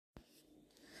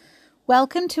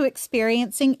Welcome to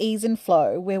Experiencing Ease and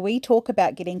Flow, where we talk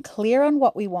about getting clear on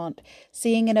what we want,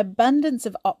 seeing an abundance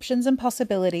of options and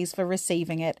possibilities for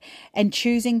receiving it, and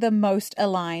choosing the most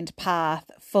aligned path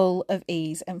full of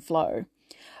ease and flow.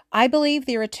 I believe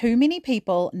there are too many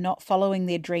people not following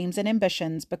their dreams and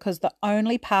ambitions because the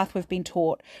only path we've been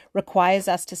taught requires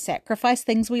us to sacrifice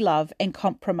things we love and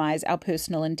compromise our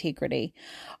personal integrity.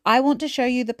 I want to show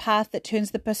you the path that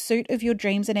turns the pursuit of your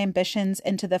dreams and ambitions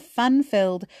into the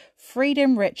fun-filled,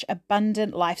 freedom-rich,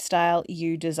 abundant lifestyle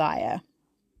you desire.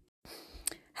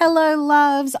 Hello,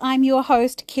 loves. I'm your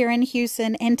host, Karen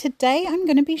Hewson, and today I'm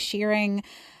going to be sharing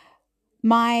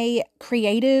my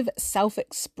creative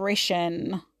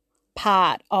self-expression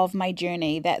part of my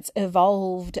journey that's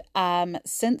evolved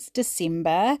since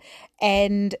December.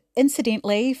 And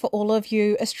incidentally, for all of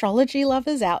you astrology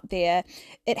lovers out there,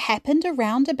 it happened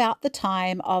around about the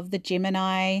time of the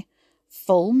Gemini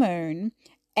full moon.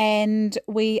 And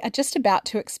we are just about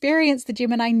to experience the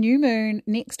Gemini new moon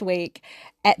next week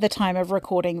at the time of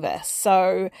recording this.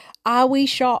 So are we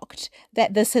shocked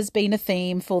that this has been a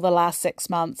theme for the last 6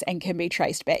 months and can be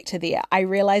traced back to there? I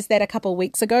realized that a couple of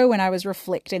weeks ago when I was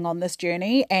reflecting on this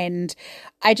journey, and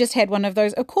I just had one of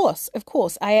those, of course,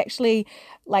 I actually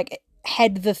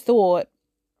had the thought,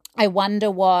 I wonder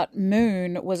what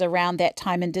moon was around that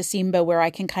time in December where I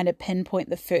can kind of pinpoint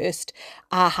the first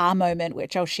aha moment,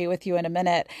 which I'll share with you in a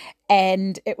minute.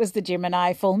 And it was the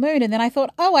Gemini full moon. And then I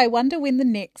thought, oh, I wonder when the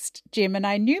next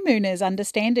Gemini new moon is,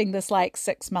 understanding this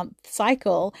 6-month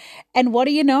cycle. And what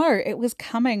do you know? It was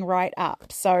coming right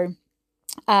up. So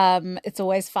it's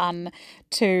always fun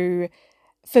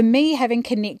for me, having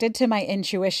connected to my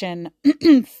intuition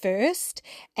first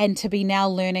and to be now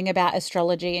learning about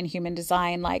astrology and human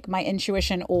design, my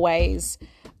intuition always,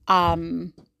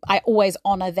 I always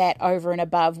honor that over and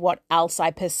above what else I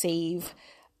perceive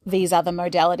these other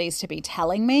modalities to be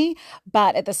telling me.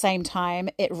 But at the same time,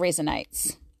 it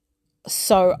resonates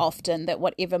so often that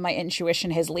whatever my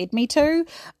intuition has led me to,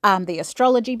 the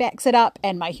astrology backs it up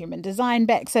and my human design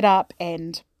backs it up,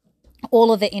 and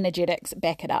all of the energetics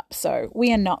back it up. So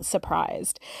we are not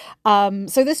surprised.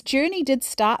 So this journey did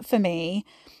start for me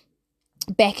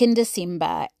back in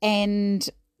December. And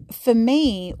for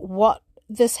me, what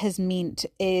this has meant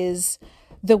is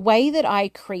the way that I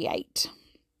create.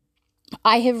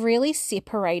 I have really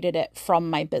separated it from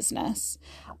my business.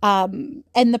 And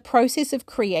the process of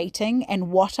creating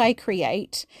and what I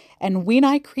create and when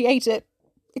I create it,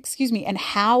 and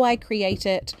how I create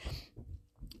it,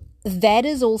 that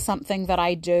is all something that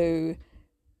I do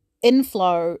in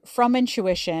flow from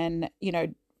intuition,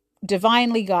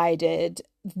 divinely guided.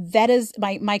 That is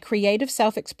my creative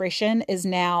self-expression is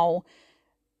now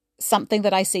something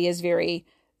that I see as very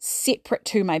separate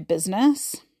to my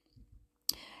business.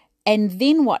 And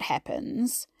then what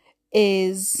happens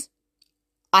is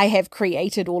I have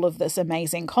created all of this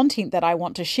amazing content that I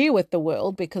want to share with the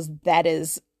world, because that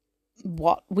is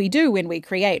what we do when we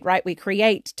create, right? We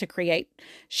create to create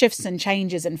shifts and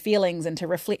changes and feelings and to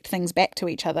reflect things back to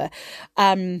each other,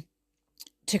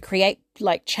 to create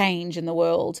change in the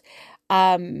world.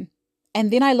 And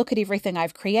then I look at everything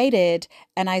I've created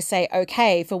and I say,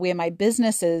 okay, for where my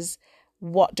business is,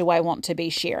 what do I want to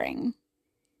be sharing?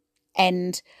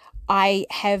 And I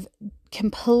have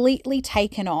completely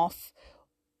taken off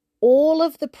all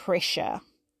of the pressure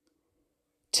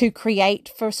to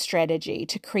create for strategy,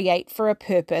 to create for a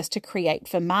purpose, to create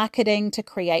for marketing, to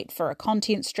create for a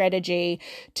content strategy,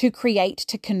 to create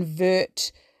to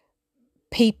convert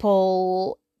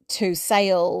people to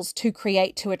sales, to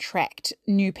create to attract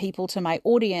new people to my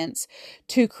audience,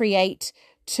 to create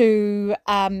to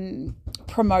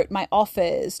promote my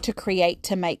offers, to create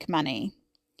to make money.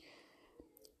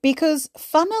 Because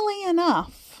funnily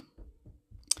enough,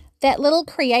 that little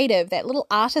creative, that little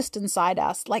artist inside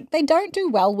us, they don't do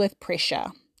well with pressure.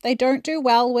 They don't do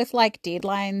well with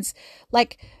deadlines.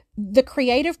 The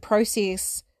creative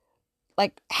process,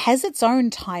 has its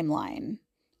own timeline,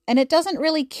 and it doesn't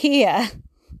really care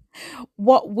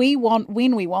what we want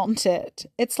when we want it.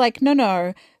 It's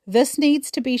no, this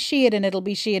needs to be shared and it'll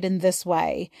be shared in this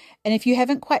way. And if you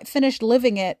haven't quite finished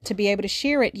living it to be able to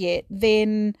share it yet,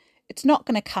 then it's not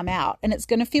going to come out, and it's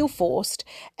going to feel forced,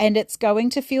 and it's going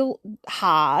to feel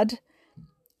hard,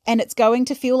 and it's going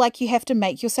to feel like you have to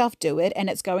make yourself do it, and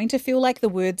it's going to feel like the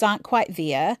words aren't quite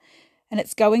there, and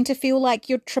it's going to feel like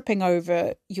you're tripping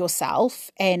over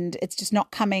yourself, and it's just not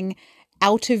coming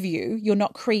out of you. You're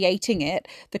not creating it.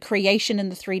 The creation in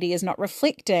the 3D is not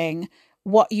reflecting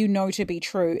what you know to be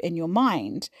true in your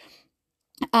mind.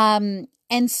 And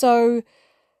so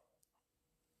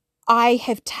I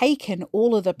have taken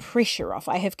all of the pressure off.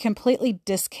 I have completely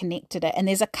disconnected it. And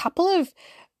there's a couple of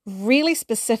really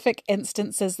specific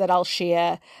instances that I'll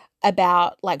share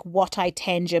about like what I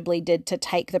tangibly did to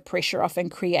take the pressure off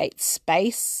and create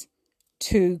space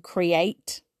to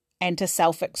create and to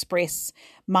self-express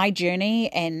my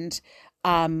journey, and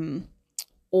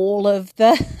all of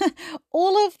the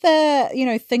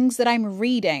things that I'm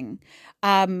reading.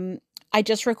 I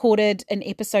just recorded an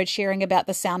episode sharing about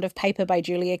The Sound of Paper by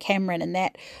Julia Cameron, and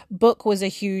that book was a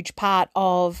huge part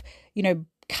of,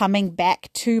 coming back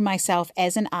to myself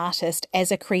as an artist,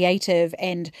 as a creative,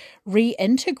 and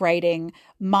reintegrating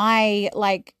my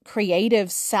like creative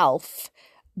self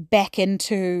back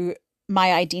into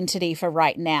my identity for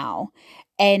right now.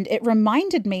 And it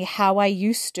reminded me how I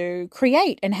used to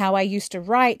create and how I used to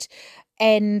write,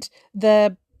 and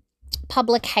the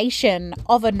publication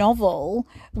of a novel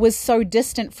was so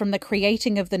distant from the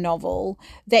creating of the novel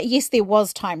that, yes, there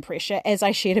was time pressure, as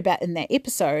I shared about in that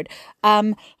episode.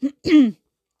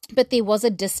 But there was a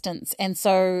distance, and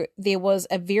so there was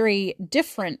a very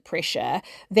different pressure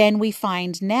than we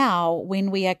find now when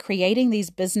we are creating these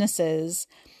businesses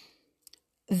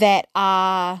that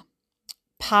are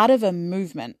part of a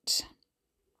movement.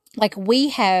 Like, we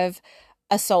have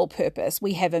a soul purpose,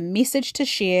 we have a message to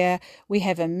share, we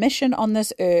have a mission on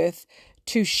this earth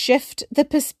to shift the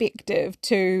perspective,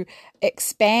 to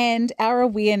expand our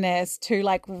awareness, to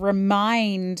like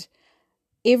remind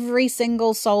every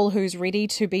single soul who's ready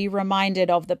to be reminded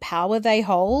of the power they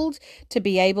hold to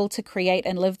be able to create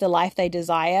and live the life they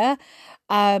desire.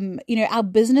 Our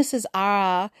businesses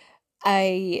are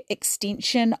a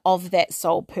extension of that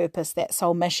soul purpose, that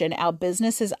soul mission. Our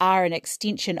businesses are an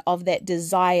extension of that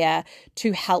desire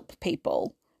to help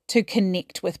people, to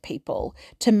connect with people,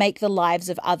 to make the lives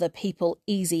of other people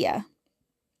easier.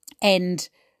 And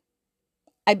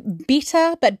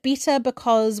better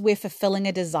because we're fulfilling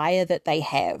a desire that they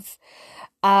have.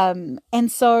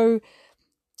 And so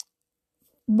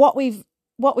what we've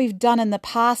done in the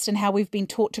past and how we've been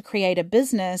taught to create a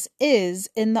business is,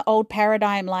 in the old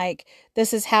paradigm, like,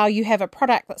 this is how you have a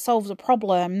product that solves a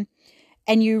problem,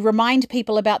 and you remind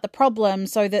people about the problem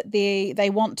so that they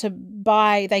want to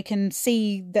buy, they can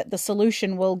see that the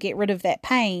solution will get rid of that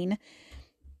pain.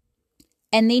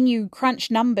 And then you crunch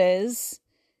numbers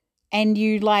and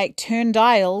you like turn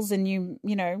dials and you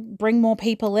bring more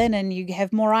people in and you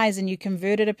have more eyes and you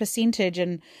convert at a percentage.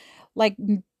 And like,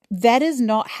 that is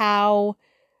not how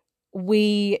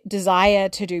we desire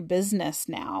to do business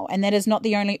now. And that is not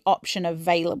the only option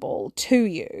available to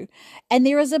you. And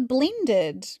there is a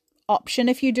blended option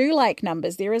if you do like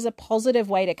numbers. There is a positive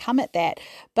way to come at that.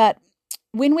 But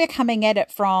when we're coming at it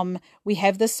from, we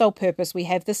have this soul purpose, we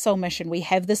have this soul mission, we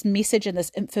have this message and this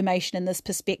information and this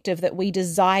perspective that we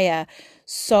desire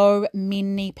so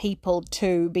many people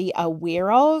to be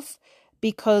aware of,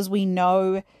 because we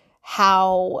know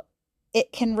how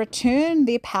it can return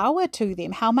their power to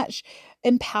them, how much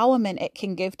empowerment it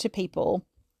can give to people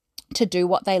to do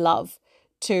what they love,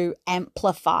 to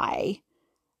amplify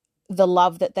the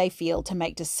love that they feel, to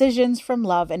make decisions from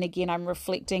love. And again, I'm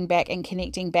reflecting back and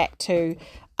connecting back to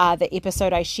the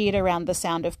episode I shared around The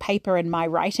Sound of Paper and my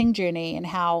writing journey, and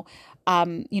how,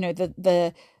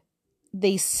 the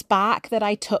spark that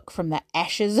I took from the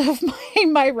ashes of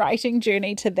my writing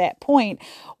journey to that point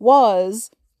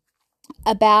was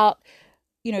about,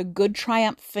 good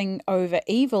triumphing over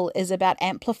evil is about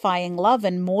amplifying love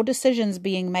and more decisions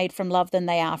being made from love than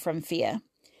they are from fear.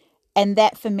 And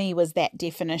that for me was that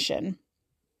definition.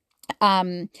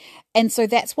 And so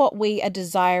that's what we are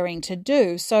desiring to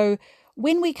do. So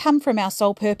when we come from our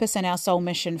soul purpose and our soul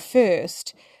mission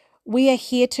first, we are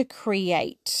here to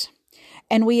create,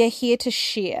 and we are here to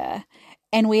share,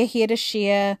 and we're here to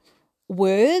share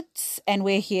words, and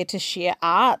we're here to share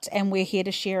art, and we're here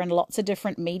to share in lots of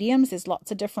different mediums. There's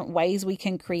lots of different ways we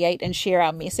can create and share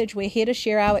our message. We're here to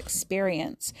share our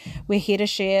experience. We're here to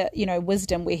share,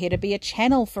 wisdom. We're here to be a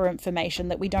channel for information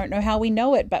that we don't know how we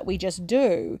know it, but we just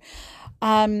do.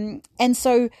 And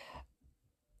so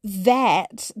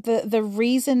that the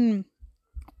reason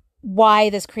why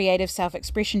this creative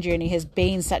self-expression journey has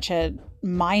been such a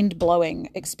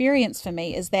mind-blowing experience for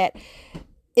me is that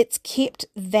it's kept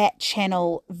that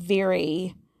channel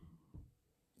very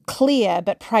clear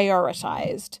but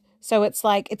prioritized. So it's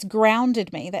like, it's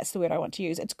grounded me. That's the word I want to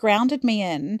use. It's grounded me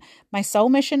in my soul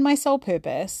mission, my soul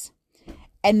purpose.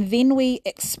 And then we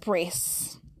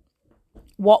express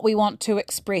what we want to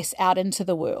express out into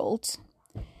the world.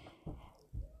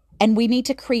 And we need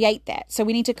to create that. So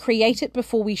we need to create it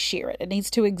before we share it. It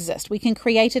needs to exist. We can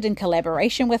create it in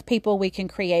collaboration with people. We can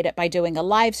create it by doing a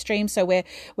live stream. So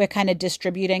we're kind of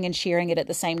distributing and sharing it at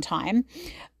the same time.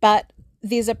 But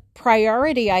there's a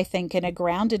priority, I think, in a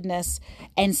groundedness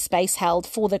and space held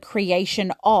for the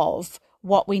creation of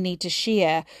what we need to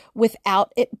share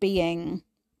without it being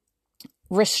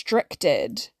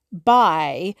restricted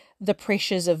by the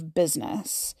pressures of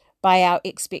business, by our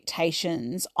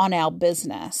expectations on our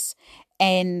business.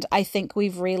 And I think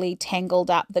we've really tangled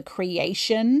up the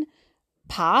creation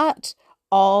part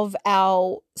of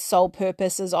our soul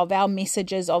purposes, of our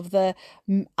messages, of the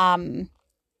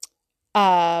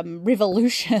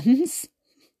revolutions.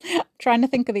 Trying to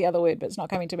think of the other word, but it's not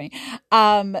coming to me.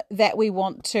 That we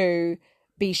want to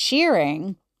be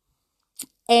sharing,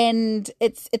 and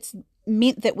it's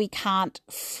meant that we can't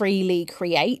freely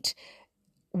create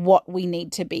what we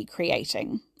need to be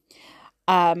creating.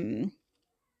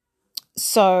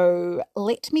 So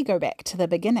let me go back to the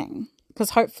beginning, because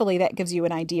hopefully that gives you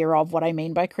an idea of what I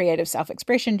mean by creative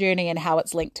self-expression journey and how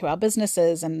it's linked to our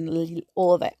businesses and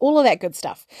all of that good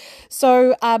stuff.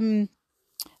 So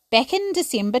back in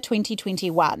December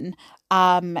 2021,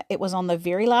 it was on the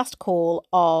very last call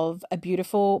of a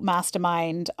beautiful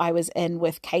mastermind I was in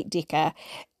with Kate Decker,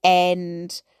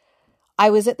 and I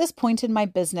was at this point in my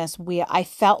business where I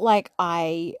felt like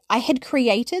I had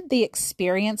created the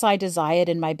experience I desired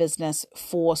in my business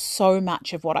for so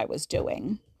much of what I was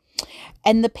doing.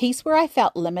 And the piece where I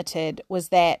felt limited was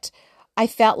that I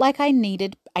felt like I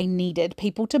needed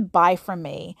people to buy from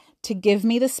me, to give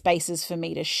me the spaces for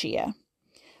me to share.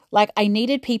 Like I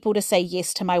needed people to say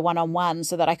yes to my one-on-one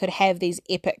so that I could have these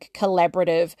epic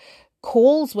collaborative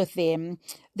calls with them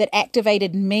that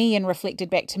activated me and reflected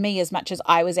back to me as much as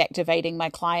I was activating my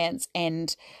clients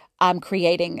and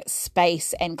creating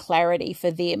space and clarity for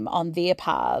them on their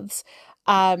paths.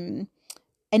 And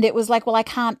it was like, well, I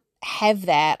can't have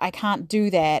that. I can't do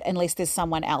that unless there's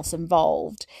someone else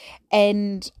involved.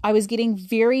 And I was getting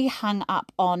very hung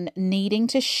up on needing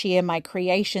to share my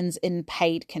creations in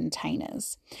paid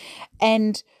containers.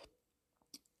 And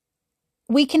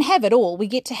we can have it all. We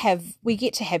get to have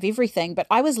everything, but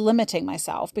I was limiting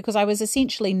myself because I was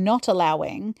essentially not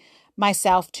allowing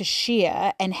myself to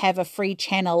share and have a free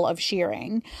channel of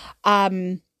sharing,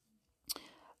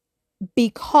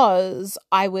 because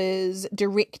I was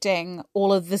directing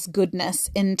all of this goodness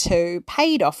into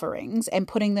paid offerings and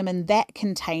putting them in that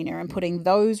container and putting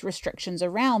those restrictions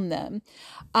around them,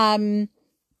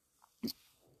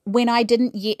 when I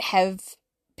didn't yet have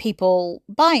people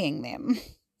buying them.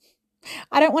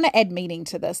 I don't want to add meaning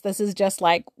to this. This is just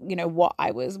like, what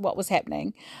was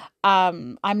happening.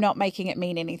 I'm not making it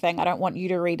mean anything. I don't want you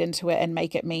to read into it and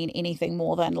make it mean anything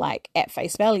more than like at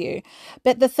face value.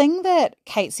 But the thing that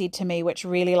Kate said to me, which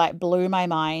really like blew my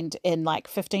mind in like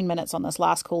 15 minutes on this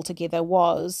last call together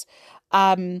was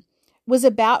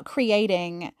about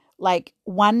creating like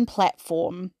one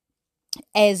platform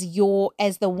as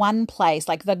the one place,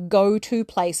 like the go-to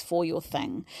place for your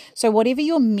thing. So whatever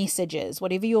your message is,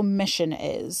 whatever your mission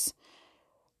is,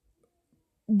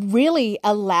 really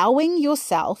allowing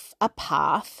yourself a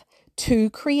path to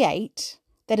create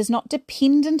that is not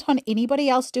dependent on anybody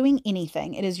else doing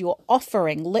anything. It is your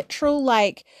offering, literal,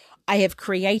 like, I have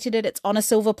created it, it's on a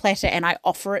silver platter, and I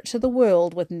offer it to the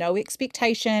world with no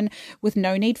expectation, with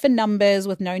no need for numbers,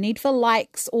 with no need for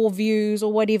likes or views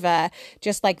or whatever.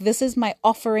 Just like, this is my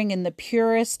offering in the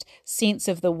purest sense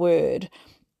of the word.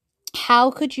 How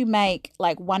could you make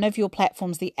like one of your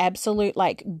platforms the absolute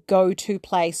like go-to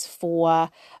place for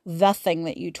the thing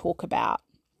that you talk about?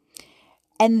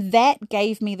 And that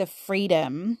gave me the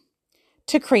freedom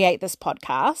to create this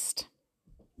podcast.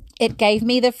 It gave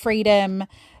me the freedom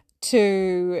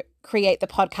to create the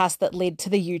podcast that led to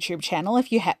the YouTube channel,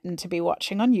 if you happen to be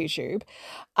watching on YouTube.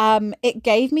 It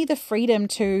gave me the freedom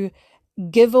to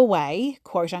give away,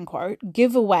 quote unquote,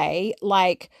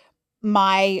 like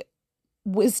my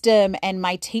wisdom and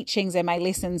my teachings and my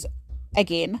lessons,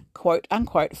 again, quote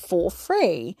unquote, for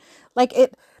free. Like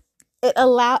it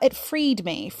freed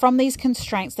me from these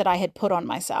constraints that I had put on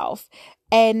myself.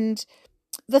 And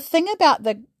the thing about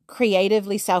the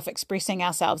creatively self-expressing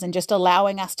ourselves and just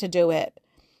allowing us to do it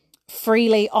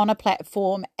freely on a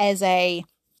platform as a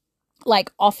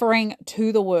like offering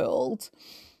to the world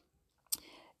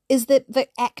is that the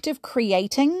act of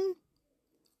creating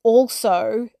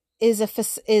also is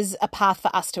a path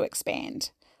for us to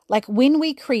expand. Like when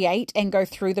we create and go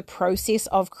through the process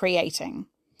of creating,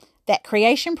 that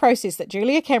creation process that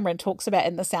Julia Cameron talks about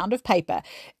in The Sound of Paper,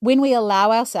 when we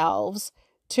allow ourselves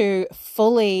to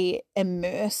fully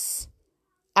immerse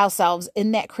ourselves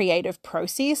in that creative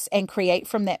process and create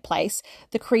from that place,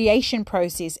 the creation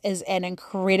process is an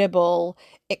incredible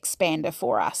expander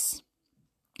for us.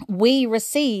 We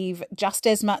receive just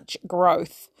as much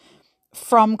growth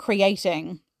from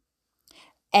creating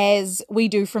as we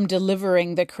do from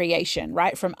delivering the creation,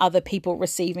 right? From other people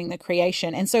receiving the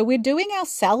creation. And so we're doing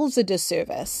ourselves a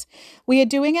disservice. We are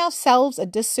doing ourselves a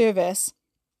disservice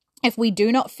if we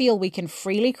do not feel we can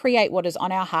freely create what is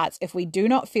on our hearts, if we do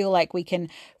not feel like we can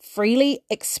freely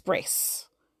express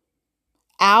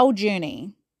our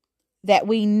journey that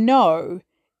we know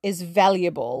is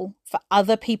valuable for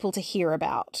other people to hear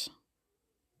about.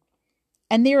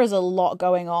 And there is a lot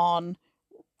going on,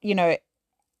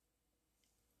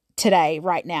 today,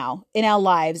 right now, in our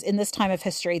lives, in this time of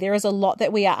history. There is a lot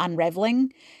that we are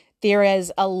unraveling. There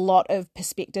is a lot of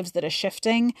perspectives that are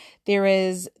shifting.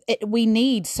 We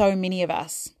need so many of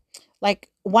us. Like,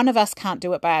 one of us can't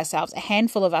do it by ourselves. A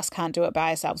handful of us can't do it by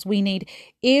ourselves. We need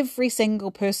every single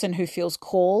person who feels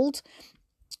called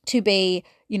to be,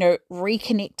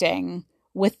 reconnecting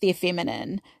with their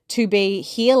feminine, to be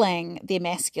healing their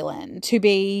masculine, to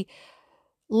be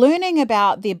learning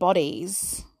about their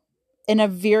bodies in a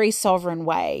very sovereign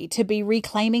way, to be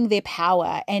reclaiming their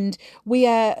power. And we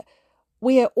are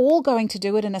all going to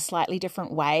do it in a slightly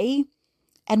different way.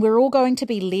 And we're all going to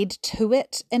be led to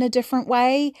it in a different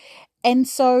way. And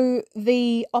so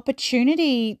the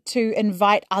opportunity to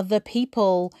invite other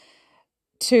people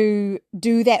to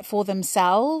do that for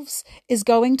themselves is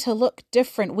going to look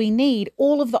different. We need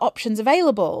all of the options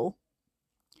available.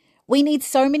 We need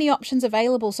so many options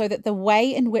available so that the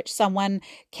way in which someone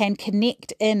can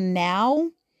connect in now,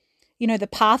 the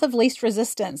path of least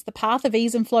resistance, the path of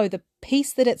ease and flow, the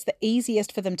piece that it's the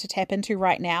easiest for them to tap into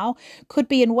right now could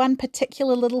be in one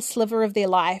particular little sliver of their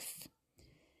life.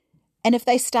 And if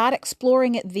they start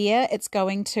exploring it there, it's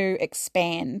going to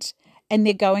expand and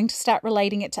they're going to start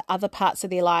relating it to other parts of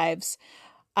their lives.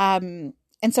 And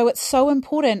so it's so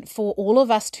important for all of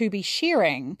us to be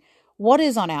sharing what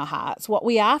is on our hearts, what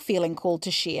we are feeling called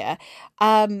to share,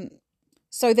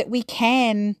 so that we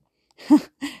can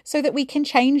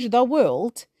change the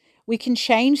world. We can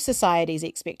change society's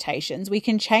expectations. We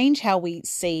can change how we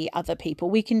see other people.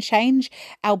 We can change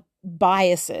our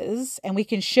biases and we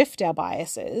can shift our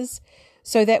biases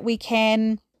so that we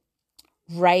can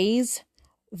raise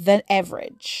the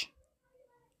average,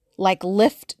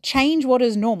 change what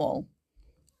is normal,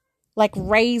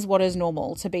 raise what is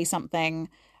normal to be something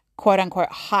quote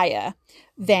unquote higher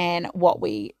than what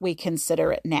we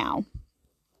consider it now.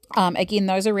 Again,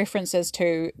 those are references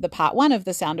to the part 1 of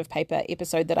the Sound of Paper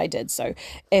episode that I did. So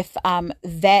if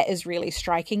that is really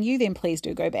striking you, then please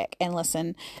do go back and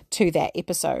listen to that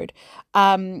episode.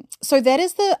 So that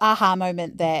is the aha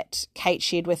moment that Kate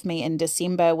shared with me in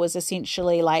December, was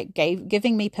essentially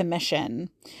giving me permission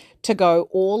to go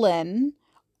all in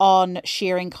on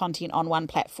sharing content on one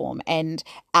platform. And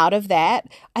out of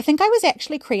that, I think I was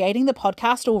actually creating the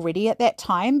podcast already at that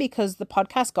time, because the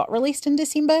podcast got released in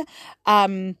December.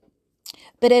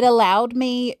 But it allowed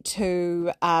me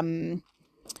to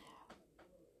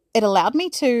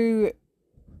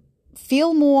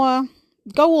feel more,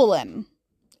 go all in.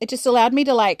 It just allowed me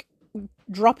to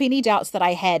drop any doubts that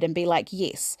I had and be like,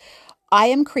 yes, I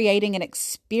am creating an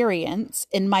experience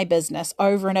in my business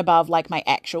over and above my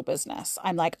actual business.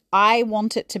 I'm I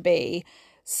want it to be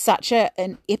such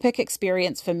an epic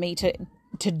experience for me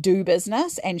to do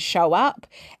business and show up.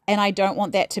 And I don't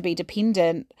want that to be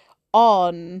dependent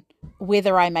on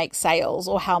whether I make sales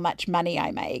or how much money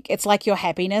I make. It's your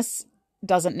happiness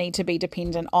doesn't need to be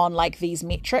dependent on these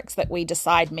metrics that we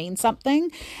decide mean something.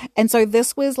 And so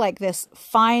this was this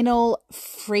final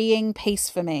freeing piece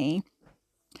for me,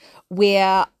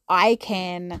 where I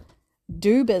can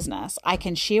do business, I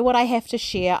can share what I have to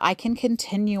share, I can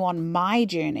continue on my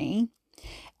journey,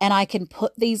 and I can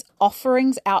put these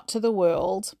offerings out to the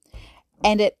world,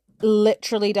 and it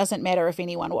literally doesn't matter if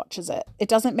anyone watches it. It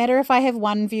doesn't matter if I have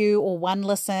 1 view or 1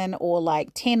 listen or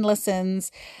 10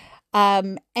 listens.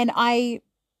 The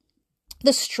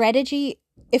strategy,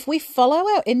 if we follow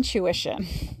our intuition,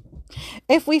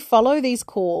 if we follow these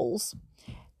calls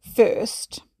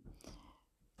first,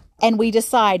 and we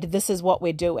decide this is what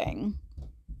we're doing,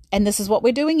 and this is what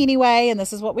we're doing anyway, and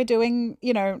this is what we're doing,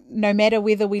 no matter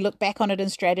whether we look back on it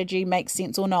and strategy makes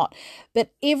sense or not.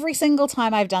 But every single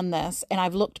time I've done this and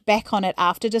I've looked back on it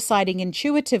after deciding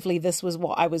intuitively this was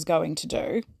what I was going to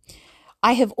do,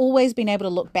 I have always been able to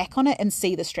look back on it and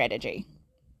see the strategy.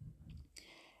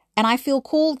 And I felt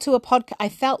called to a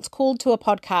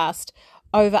podcast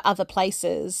over other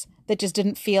places that just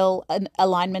didn't feel an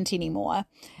alignment anymore.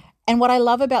 And what I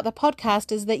love about the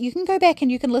podcast is that you can go back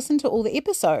and you can listen to all the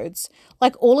episodes.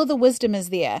 All of the wisdom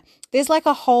is there. There's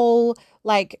a whole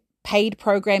paid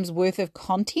programs worth of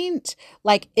content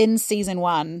in season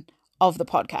 1 of the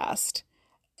podcast.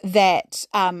 that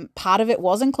part of it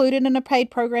was included in a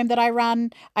paid program that I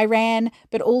ran,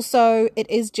 but also it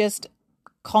is just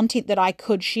content that I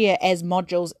could share as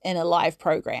modules in a live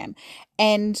program.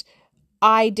 And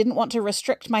I didn't want to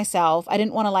restrict myself. I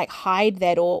didn't want to hide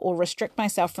that or restrict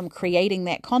myself from creating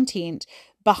that content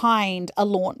behind a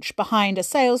launch, behind a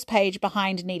sales page,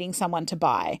 behind needing someone to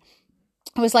buy.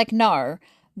 I was like, no,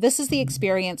 this is the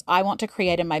experience I want to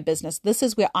create in my business. This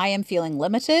is where I am feeling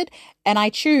limited, and I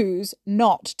choose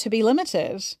not to be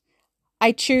limited.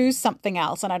 I choose something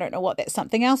else, and I don't know what that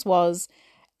something else was.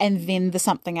 And then the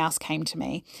something else came to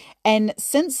me. And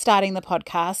since starting the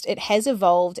podcast, it has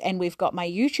evolved, and we've got my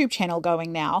YouTube channel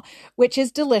going now, which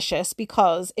is delicious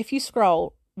because if you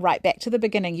scroll right back to the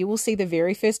beginning, you will see the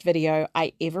very first video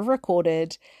I ever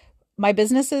recorded. My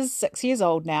business is 6 years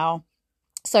old now.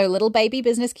 So little baby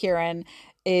business Kieran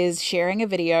is sharing a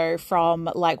video from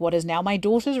what is now my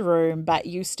daughter's room, but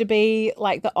used to be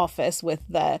the office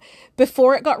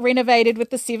before it got renovated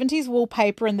with the 70s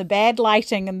wallpaper and the bad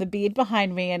lighting and the bed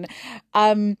behind me. And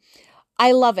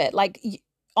I love it.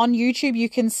 On YouTube, you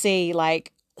can see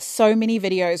so many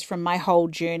videos from my whole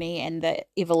journey and the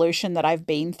evolution that I've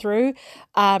been through.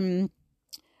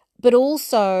 But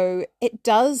also it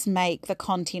does make the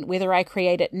content, whether I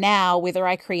create it now, whether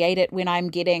I create it when I'm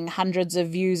getting hundreds of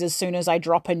views as soon as I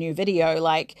drop a new video,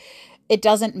 it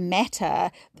doesn't matter.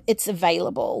 It's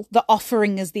available. The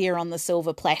offering is there on the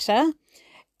silver platter,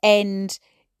 and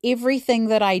everything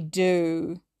that I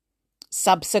do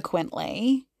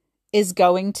subsequently is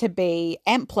going to be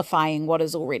amplifying what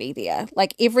is already there.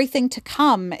 Everything to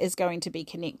come is going to be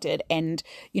connected and,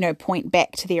 point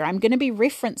back to there. I'm going to be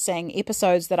referencing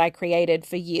episodes that I created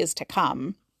for years to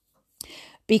come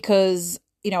because,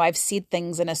 I've said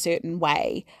things in a certain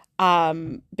way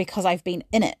because I've been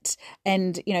in it.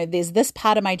 And, there's this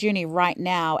part of my journey right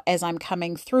now as I'm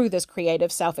coming through this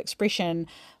creative self-expression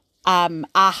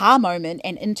aha moment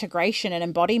and integration and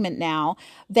embodiment now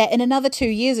that in another 2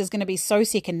 years is going to be so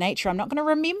second nature. I'm not going to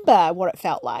remember what it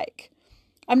felt like.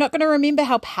 I'm not going to remember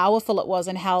how powerful it was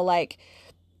and how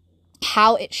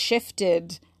it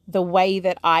shifted the way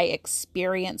that I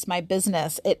experience my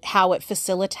business, how it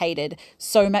facilitated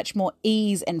so much more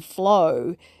ease and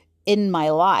flow in my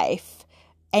life.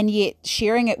 And yet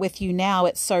sharing it with you now,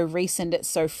 it's so recent, it's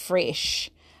so fresh.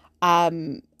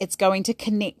 It's going to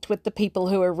connect with the people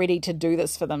who are ready to do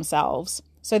this for themselves.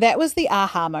 So that was the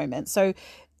aha moment. So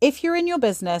if you're in your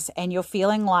business and you're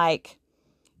feeling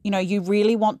you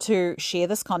really want to share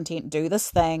this content, do this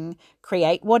thing,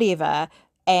 create whatever,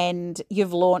 and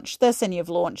you've launched this and you've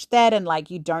launched that, and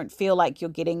you don't feel like you're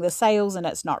getting the sales and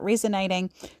it's not resonating,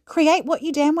 create what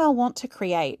you damn well want to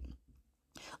create.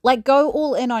 Go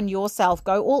all in on yourself,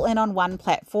 go all in on one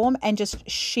platform and just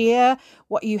share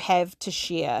what you have to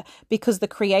share, because the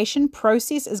creation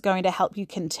process is going to help you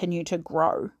continue to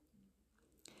grow.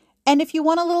 And if you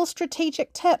want a little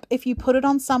strategic tip, if you put it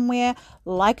on somewhere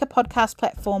like a podcast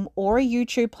platform or a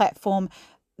YouTube platform,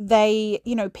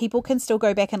 people can still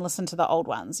go back and listen to the old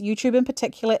ones. YouTube in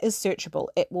particular is searchable.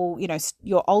 It will,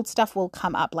 your old stuff will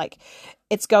come up.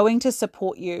 It's going to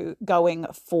support you going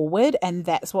forward. And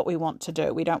that's what we want to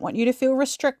do. We don't want you to feel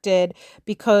restricted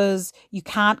because you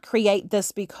can't create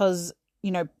this because,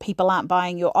 people aren't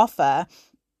buying your offer.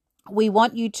 We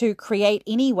want you to create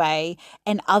anyway,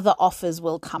 and other offers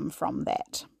will come from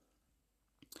that.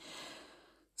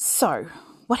 So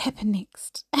what happened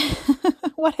next?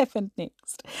 What happened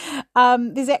next?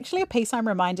 There's actually a piece I'm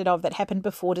reminded of that happened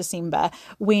before December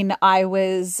when I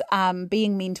was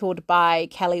being mentored by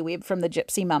Callie Webb from the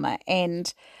Gypsy Mama.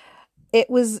 And it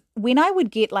was when I would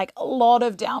get a lot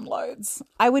of downloads.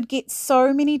 I would get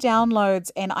so many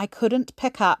downloads and I could not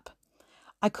pick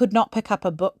up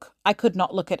a book. I could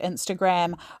not look at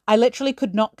Instagram. I literally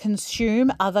could not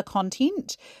consume other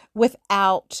content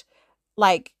without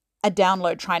a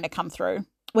download trying to come through,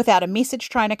 without a message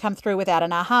trying to come through, without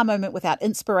an aha moment, without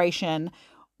inspiration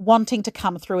wanting to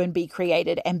come through and be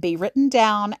created and be written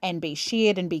down and be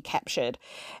shared and be captured.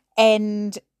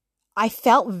 And I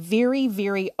felt very,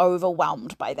 very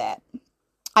overwhelmed by that.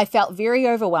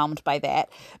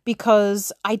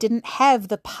 Because I didn't have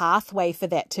the pathway for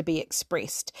that to be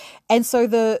expressed. And so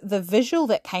the visual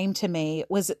that came to me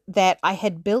was that I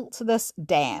had built this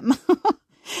dam.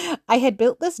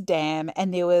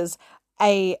 And there was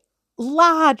a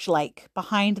large lake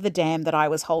behind the dam that I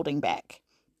was holding back.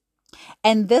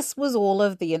 And this was all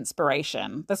of the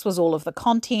inspiration. This was all of the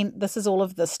content. This is all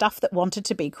of the stuff that wanted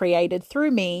to be created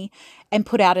through me and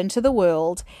put out into the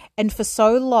world. And for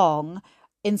so long,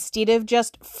 instead of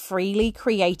just freely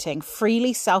creating,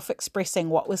 freely self-expressing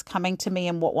what was coming to me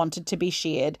and what wanted to be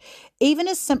shared, even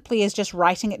as simply as just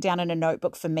writing it down in a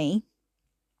notebook for me,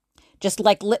 just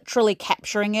like literally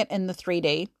capturing it in the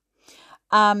 3D.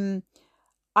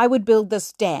 I would build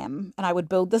this dam, and I would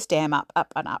build this dam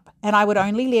up, and up, and I would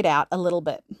only let out a little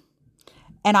bit.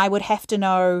 And I would have to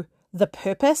know the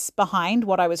purpose behind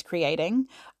what I was creating.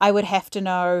 I would have to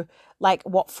know like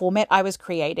what format I was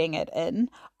creating it in.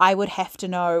 I would have to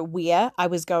know where I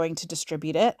was going to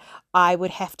distribute it. I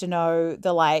would have to know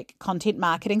the like content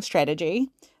marketing strategy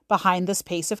behind this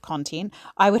piece of content.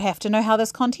 I would have to know how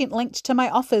this content linked to my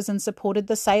offers and supported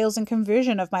the sales and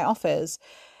conversion of my offers.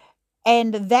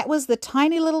 And that was the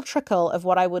tiny little trickle of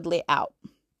what I would let out,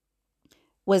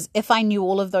 was if I knew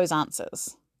all of those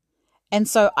answers. And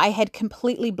so I had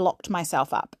completely blocked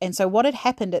myself up. And so what had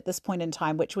happened at this point in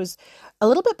time, which was a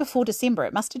little bit before December,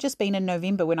 it must have just been in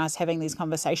November when I was having these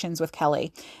conversations with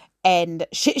Kelly. And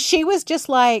she was just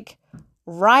like,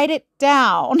 write it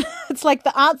down. It's like,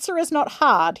 the answer is not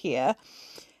hard here.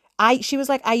 She was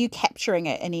like, are you capturing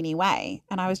it in any way?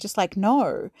 And I was just like,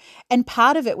 no. And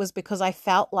part of it was because I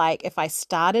felt like if I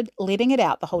started letting it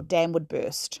out, the whole dam would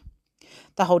burst.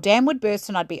 The whole dam would burst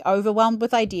and I'd be overwhelmed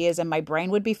with ideas and my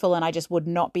brain would be full and I just would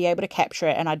not be able to capture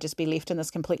it and I'd just be left in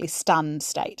this completely stunned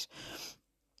state.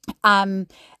 And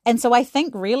so I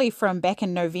think really from back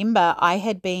in November, I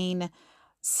had been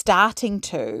starting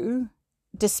to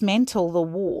dismantle the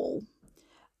wall.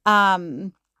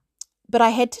 But I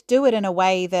had to do it in a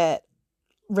way that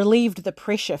relieved the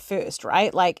pressure first,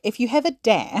 right? Like if you have a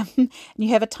dam and you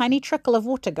have a tiny trickle of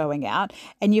water going out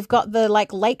and you've got the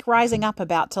like lake rising up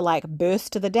about to like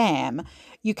burst the dam,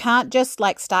 you can't just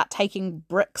like start taking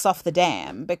bricks off the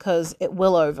dam because it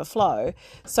will overflow.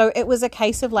 So it was a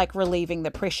case of like relieving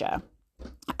the pressure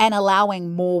and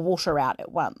allowing more water out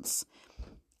at once,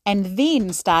 and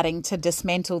then starting to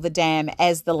dismantle the dam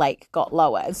as the lake got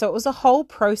lower. And so it was a whole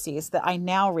process that I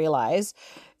now realize,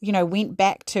 you know, went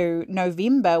back to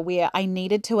November where I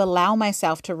needed to allow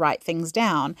myself to write things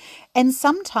down. And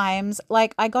sometimes,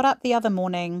 like I got up the other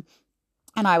morning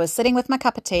and I was sitting with my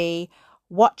cup of tea,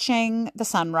 watching the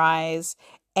sunrise,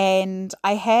 and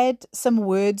I had some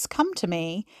words come to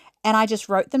me and I just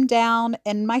wrote them down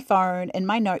in my phone, in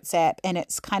my notes app. And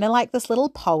it's kind of like this little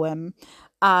poem.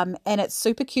 And it's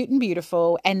super cute and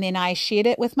beautiful. And then I shared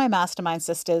it with my mastermind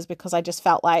sisters because I just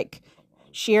felt like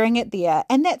sharing it there.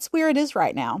 And that's where it is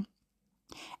right now.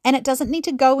 And it doesn't need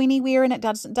to go anywhere, and it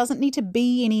doesn't need to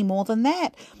be any more than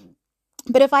that.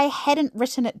 But if I hadn't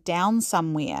written it down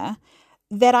somewhere,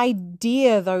 that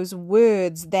idea, those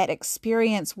words, that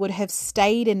experience would have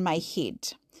stayed in my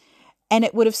head and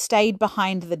it would have stayed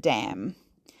behind the dam.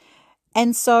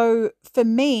 And so for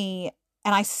me,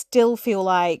 and I still feel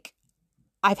like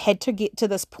I've had to get to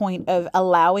this point of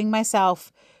allowing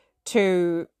myself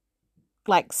to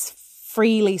like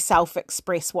freely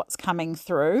self-express what's coming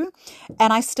through.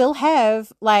 And I still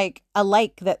have like a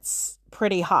lake that's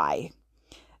pretty high.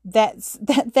 That's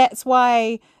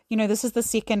why, you know, this is the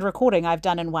second recording I've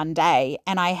done in one day,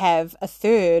 and I have a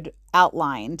third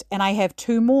outlined, and I have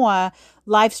 2 more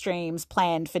live streams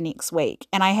planned for next week.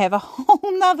 And I have a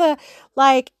whole nother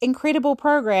like incredible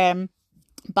program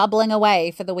bubbling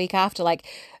away for the week after. Like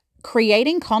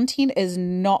creating content is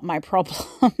not my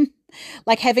problem.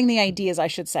 Like having the ideas, I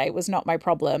should say, was not my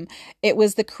problem. It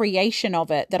was the creation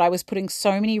of it that I was putting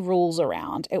so many rules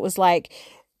around. It was like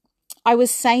I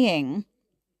was saying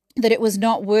that it was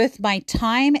not worth my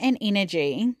time and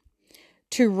energy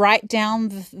to write down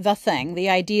the thing, the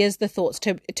ideas, the thoughts,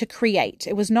 to create.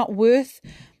 It was not worth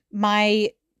my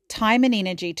time and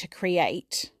energy to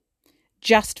create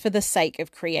just for the sake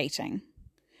of creating,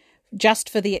 just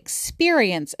for the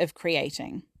experience of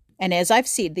creating. And as I've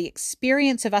said, the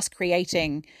experience of us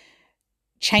creating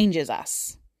changes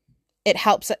us. It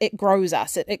helps, it grows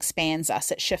us, it expands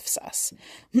us, it shifts us.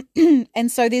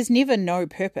 And so there's never no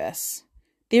purpose.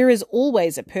 There is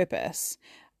always a purpose.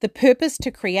 The purpose to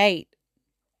create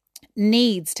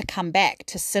needs to come back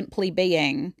to simply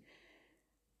being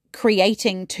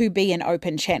creating to be an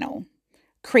open channel,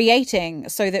 creating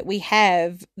so that we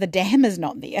have, the dam is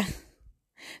not there,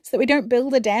 so that we don't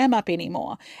build a dam up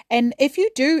anymore. And if you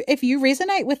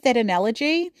resonate with that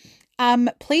analogy,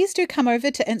 please do come over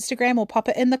to Instagram or pop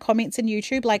it in the comments in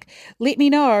YouTube. Like, let me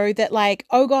know that, like,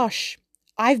 oh gosh,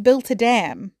 I've built a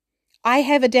dam. I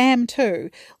have a dam too.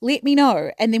 Let me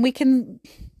know. And then we can,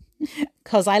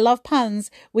 because I love puns,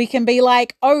 we can be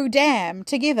like, oh damn,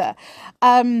 together.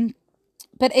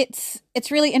 But it's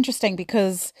really interesting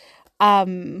because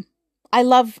I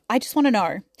just want to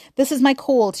know. This is my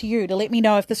call to you to let me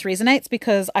know if this resonates,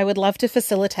 because I would love to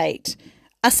facilitate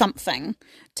a something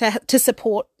to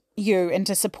support you and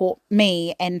to support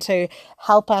me and to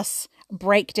help us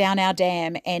break down our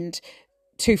dam and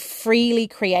to freely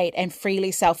create and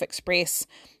freely self-express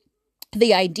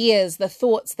the ideas, the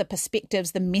thoughts, the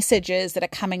perspectives, the messages that are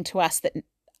coming to us that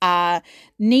are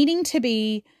needing to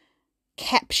be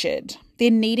captured. They're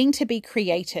needing to be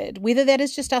created, whether that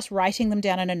is just us writing them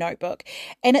down in a notebook.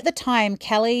 And at the time,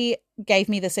 Kelly gave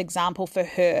me this example for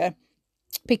her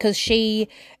because she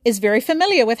is very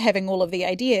familiar with having all of the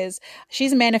ideas.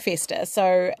 She's a manifester,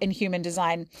 so in human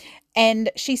design. And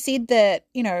she said that,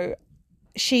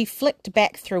 she flicked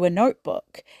back through a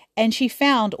notebook and she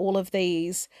found all of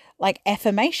these like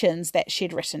affirmations that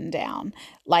she'd written down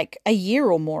like a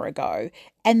year or more ago.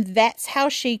 And that's how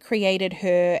she created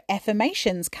her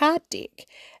affirmations card deck.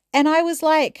 And I was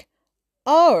like,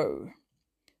 oh,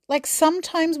 like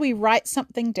sometimes we write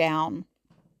something down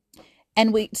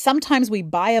and sometimes we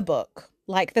buy a book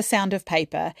like The Sound of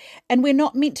Paper and we're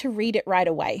not meant to read it right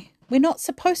away. We're not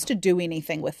supposed to do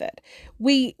anything with it.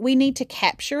 We need to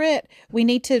capture it. We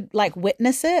need to like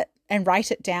witness it and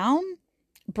write it down,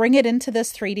 bring it into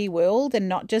this 3D world and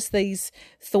not just these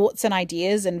thoughts and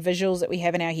ideas and visuals that we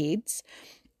have in our heads.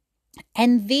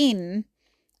 And then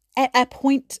at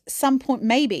some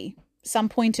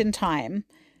point in time,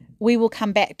 we will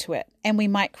come back to it and we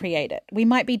might create it. We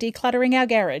might be decluttering our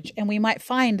garage and we might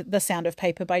find The Sound of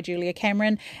Paper by Julia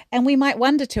Cameron and we might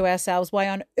wonder to ourselves, why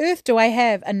on earth do I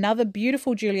have another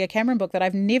beautiful Julia Cameron book that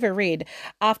I've never read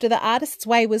after The Artist's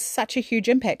Way was such a huge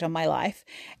impact on my life?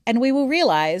 And we will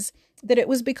realize that it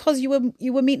was because you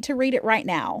were meant to read it right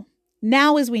now.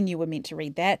 Now is when you were meant to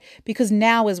read that, because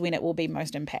now is when it will be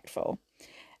most impactful.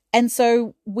 And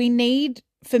so we need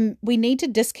to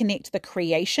disconnect the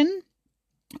creation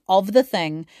of the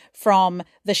thing from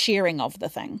the sharing of the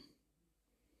thing,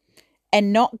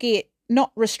 and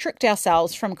not restrict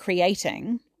ourselves from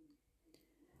creating,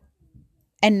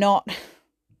 and not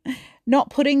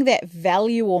putting that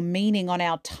value or meaning on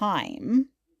our time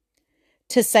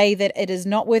to say that it is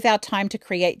not worth our time to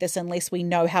create this unless we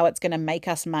know how it's going to make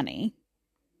us money,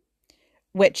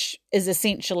 which is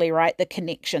essentially, right, the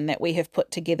connection that we have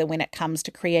put together when it comes to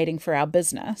creating for our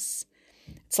business.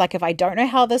 It's like, if I don't know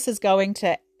how this is going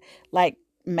to like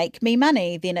make me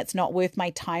money, then it's not worth my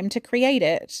time to create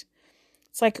it.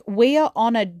 It's like we are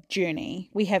on a journey.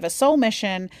 We have a soul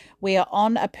mission. We are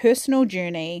on a personal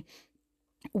journey.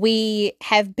 We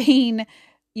have been,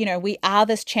 we are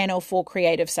this channel for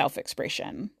creative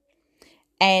self-expression.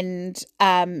 And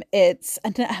I'm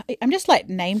just like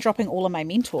name dropping all of my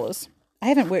mentors.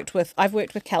 I've worked with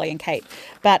Kelly and Kate,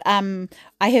 but I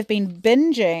have been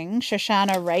binging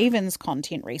Shoshana Raven's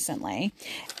content recently,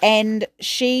 and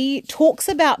she talks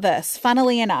about this,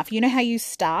 funnily enough. You know how you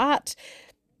start,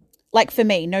 like for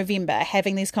me, November,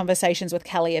 having these conversations with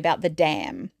Kelly about the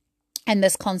dam and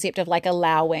this concept of like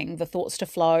allowing the thoughts to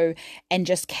flow and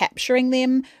just capturing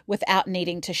them without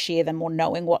needing to share them or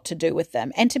knowing what to do with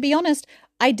them. And to be honest,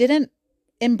 I didn't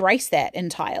embrace that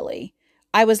entirely.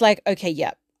 I was like, okay,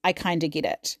 yep. I kind of get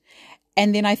it.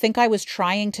 And then I think I was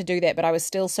trying to do that, but I was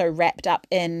still so wrapped up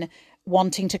in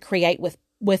wanting to create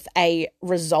with a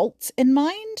result in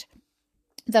mind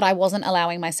that I wasn't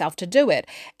allowing myself to do it.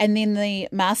 And then the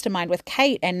mastermind with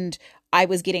Kate, and I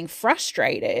was getting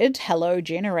frustrated. Hello,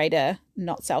 generator,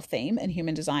 not self-theme in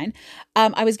human design.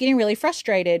 I was getting really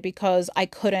frustrated because I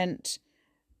couldn't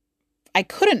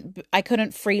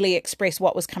freely express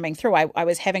what was coming through. I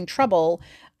was having trouble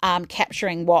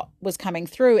capturing what was coming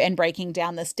through and breaking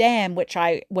down this dam, which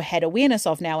I had awareness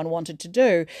of now and wanted to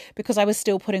do, because I was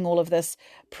still putting all of this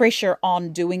pressure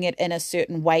on doing it in a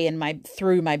certain way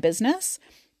through my business.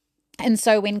 And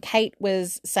so when Kate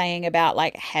was saying about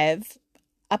like have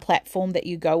a platform that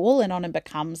you go all in on and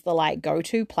becomes the like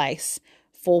go-to place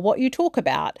for what you talk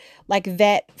about, like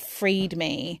that freed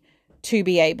me to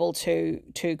be able to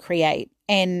create.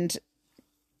 And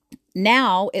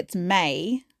now it's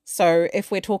May. So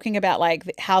if we're talking about like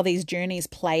how these journeys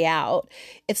play out,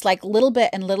 it's like little bit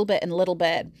and little bit and little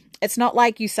bit. It's not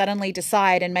like you suddenly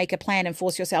decide and make a plan and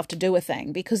force yourself to do a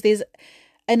thing, because there's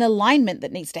an alignment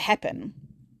that needs to happen.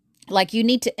 Like you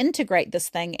need to integrate this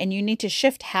thing and you need to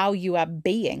shift how you are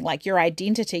being, like your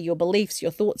identity, your beliefs,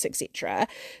 your thoughts, etc.,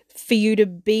 for you to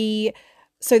be.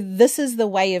 So this is the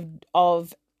way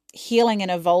of healing and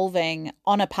evolving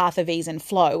on a path of ease and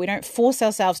flow. We don't force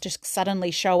ourselves to suddenly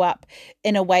show up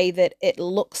in a way that it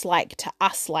looks like to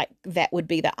us like that would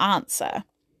be the answer.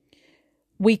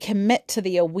 We commit to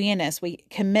the awareness, we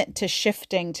commit to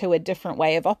shifting to a different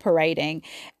way of operating,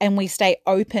 and we stay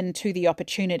open to the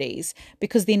opportunities,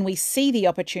 because then we see the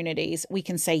opportunities, we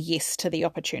can say yes to the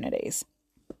opportunities.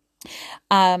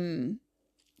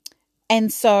 And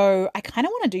so I kind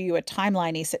of want to do you a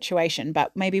timeline-y situation,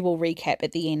 but maybe we'll recap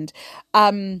at the end.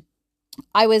 I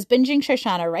was binging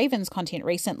Shoshana Raven's content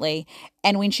recently,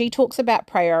 and when she talks about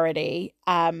priority,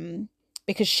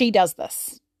 because she does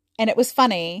this. And it was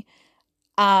funny,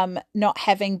 not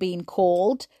having been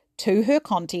called to her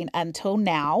content until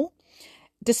now,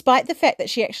 despite the fact that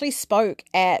she actually spoke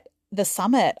at the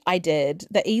summit I did,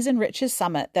 the Ease and Riches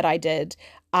summit that I did,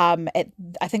 I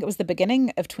think it was the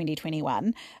beginning of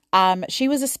 2021. She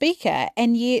was a speaker,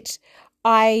 and yet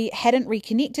I hadn't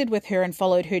reconnected with her and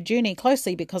followed her journey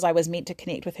closely because I was meant to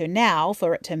connect with her now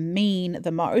for it to mean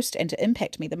the most and to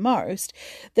impact me the most,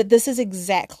 that this is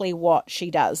exactly what she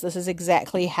does. This is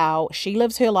exactly how she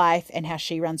lives her life and how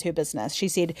she runs her business. She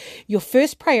said, your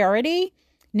first priority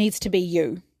needs to be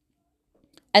you.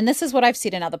 And this is what I've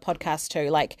said in other podcasts too.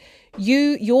 Like,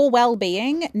 your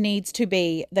well-being needs to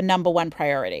be the number one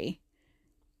priority.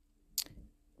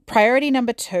 Priority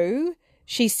number 2,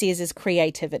 she says, is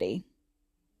creativity.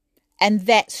 And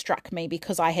that struck me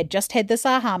because I had just had this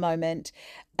aha moment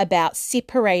about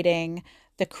separating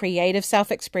the creative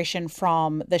self-expression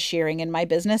from the sharing in my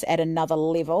business at another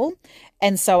level.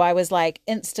 And so I was like,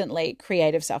 instantly,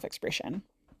 creative self-expression.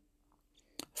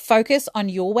 Focus on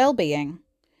your well-being.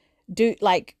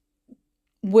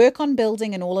 Work on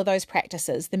building in all of those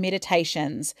practices, the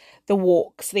meditations, the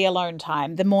walks, the alone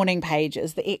time, the morning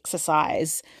pages, the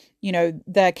exercise,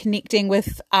 the connecting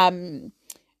with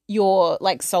your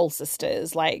soul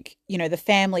sisters, the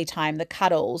family time, the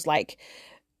cuddles,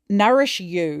 nourish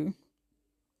you,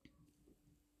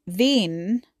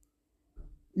 then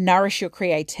nourish your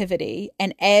creativity.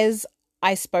 And as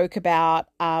I spoke about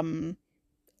in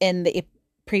the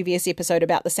previous episode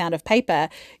about the sound of paper,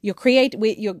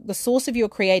 the source of your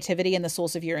creativity and the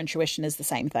source of your intuition is the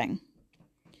same thing.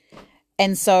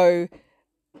 And so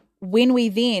when we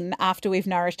then, after we've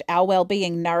nourished our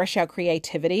well-being, nourish our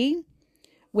creativity,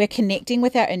 we're connecting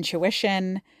with our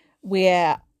intuition,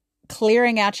 we're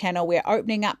clearing our channel, we're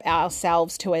opening up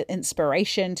ourselves to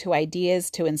inspiration, to ideas,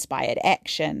 to inspired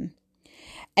action.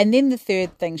 And then the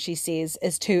third thing she says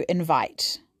is to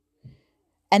invite.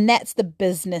 And that's the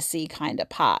businessy kind of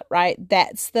part, right?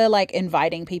 That's the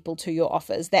inviting people to your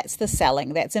offers. That's the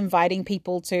selling. That's inviting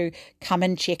people to come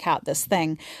and check out this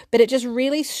thing. But it just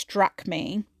really struck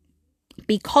me,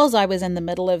 because I was in the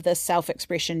middle of this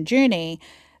self-expression journey,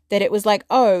 that it was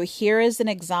here is an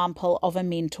example of a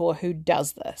mentor who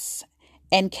does this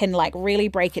and can really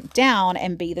break it down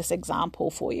and be this example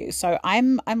for you. So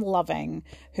I'm loving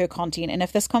her content. And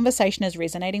if this conversation is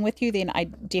resonating with you, then I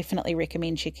definitely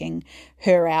recommend checking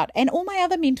her out and all my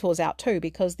other mentors out too,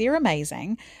 because they're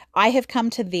amazing. I have come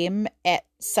to them at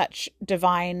such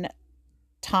divine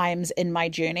times in my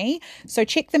journey. So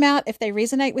check them out. If they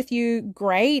resonate with you,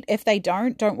 great. If they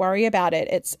don't worry about it.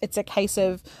 It's a case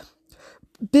of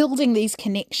building these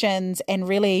connections and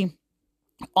really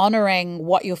honoring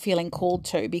what you're feeling called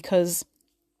to, because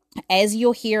as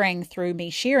you're hearing through me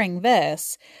sharing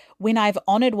this, when I've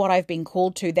honored what I've been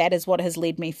called to, that is what has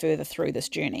led me further through this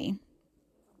journey.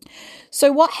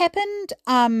 So what happened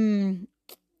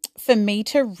for me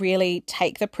to really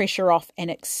take the pressure off and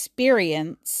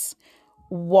experience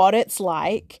what it's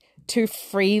like to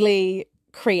freely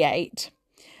create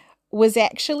was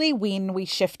actually when we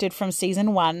shifted from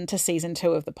season 1 to season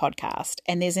 2 of the podcast.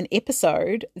 And there's an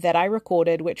episode that I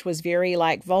recorded, which was very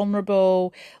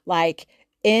vulnerable,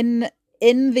 in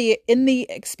the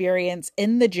experience,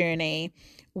 in the journey,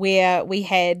 where we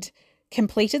had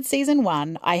completed season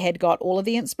 1. I had got all of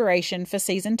the inspiration for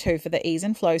season 2, for the Ease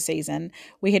and Flow season.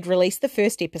 We had released the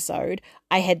first episode.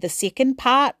 I had the second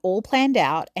part all planned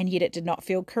out, and yet it did not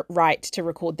feel right to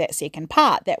record that second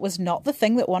part. That was not the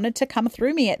thing that wanted to come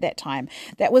through me at that time.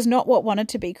 That was not what wanted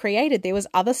to be created. There was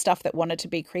other stuff that wanted to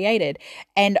be created.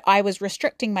 And I was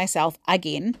restricting myself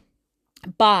again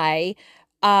by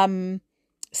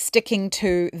sticking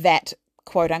to that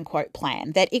quote unquote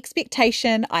plan, that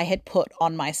expectation I had put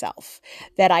on myself,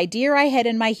 that idea I had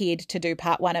in my head to do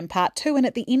part 1 and part 2. And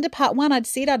at the end of part 1, I'd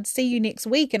said I'd see you next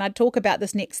week and I'd talk about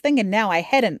this next thing. And now I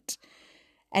hadn't.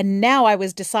 And now I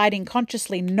was deciding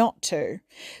consciously not to.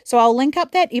 So I'll link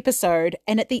up that episode.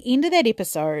 And at the end of that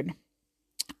episode,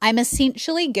 I'm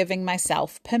essentially giving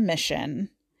myself permission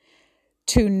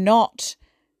to not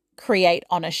create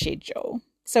on a schedule.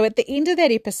 So at the end of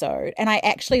that episode, and I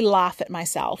actually laugh at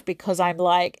myself because I'm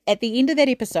at the end of that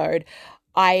episode,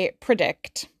 I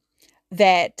predict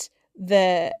that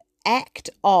the act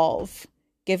of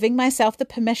giving myself the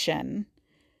permission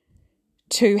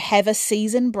to have a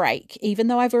season break, even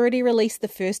though I've already released the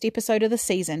first episode of the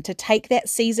season, to take that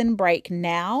season break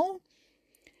now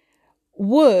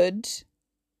would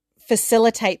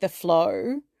facilitate the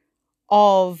flow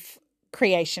of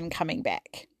creation coming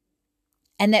back.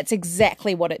 And that's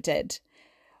exactly what it did.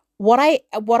 What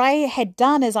I had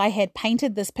done is I had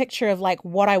painted this picture of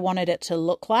what I wanted it to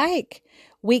look like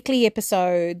weekly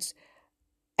episodes.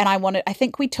 And I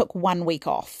think we took 1 week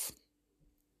off.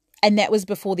 And that was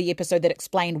before the episode that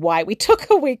explained why we took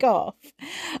a week off.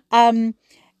 And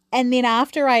then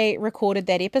after I recorded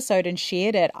that episode and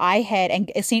shared it, I had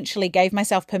and essentially gave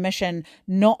myself permission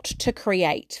not to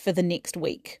create for the next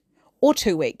week or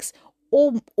 2 weeks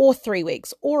or 3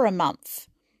 weeks or a month.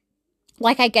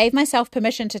 Like, I gave myself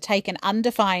permission to take an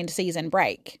undefined season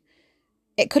break.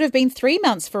 It could have been 3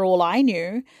 months for all I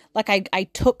knew. Like, I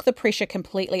took the pressure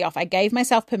completely off. I gave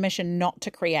myself permission not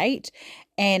to create.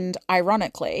 And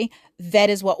ironically, that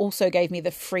is what also gave me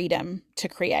the freedom to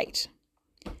create.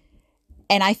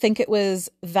 And I think it was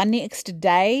the next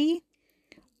day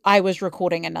I was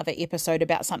recording another episode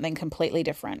about something completely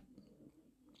different.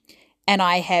 And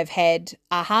I have had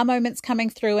aha moments coming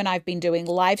through, and I've been doing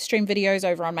live stream videos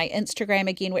over on my Instagram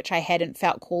again, which I hadn't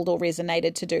felt called or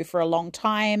resonated to do for a long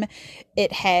time.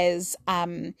 It has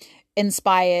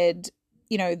inspired,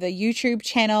 the YouTube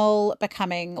channel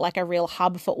becoming like a real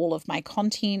hub for all of my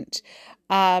content.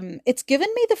 It's given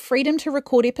me the freedom to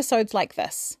record episodes like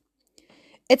this.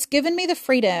 It's given me the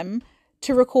freedom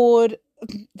to record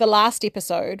the last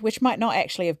episode, which might not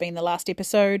actually have been the last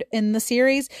episode in the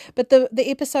series, but the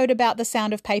episode about the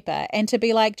sound of paper, and to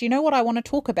be like, do you know what I want to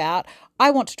talk about?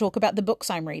 I want to talk about the books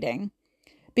I'm reading,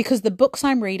 because the books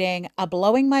I'm reading are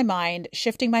blowing my mind,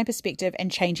 shifting my perspective,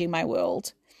 and changing my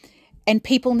world. And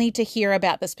people need to hear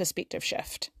about this perspective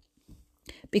shift,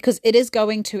 because it is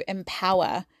going to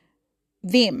empower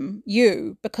them,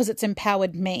 you, because it's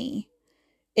empowered me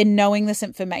in knowing this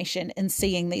information and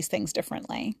seeing these things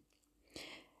differently.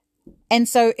 And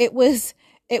so it was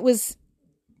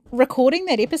recording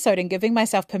that episode and giving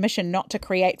myself permission not to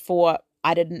create for,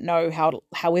 I didn't know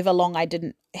however long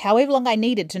I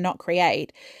needed to not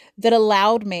create, that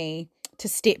allowed me to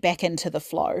step back into the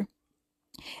flow.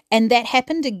 And that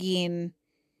happened again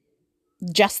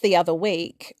just the other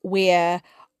week, where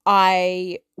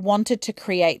I wanted to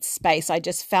create space. I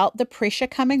just felt the pressure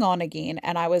coming on again.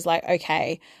 And I was like,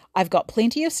 okay, I've got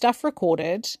plenty of stuff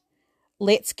recorded.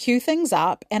 Let's cue things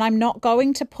up. And I'm not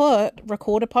going to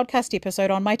record a podcast episode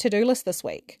on my to-do list this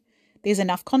week. There's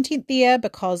enough content there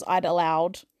because I'd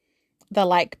allowed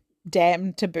the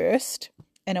dam to burst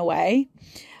in a way.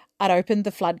 I'd opened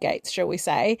the floodgates, shall we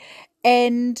say.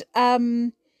 And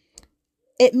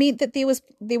it meant that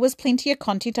there was plenty of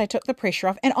content. I took the pressure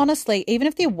off. And honestly, even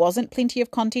if there wasn't plenty of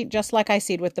content, just like I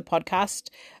said with the podcast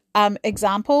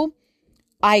example,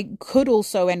 I could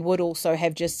also and would also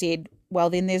have just said, well,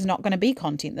 then there's not going to be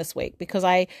content this week, because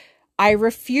I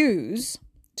refuse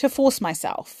to force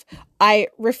myself. I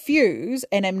refuse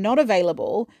and am not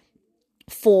available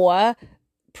for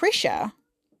pressure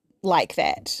like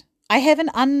that. I have an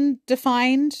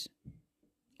undefined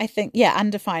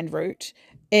route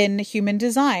in human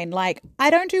design. Like, I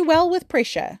don't do well with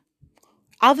pressure.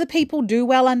 Other people do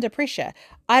well under pressure.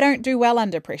 I don't do well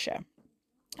under pressure.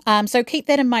 So keep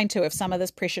that in mind too. If some of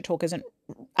this pressure talk isn't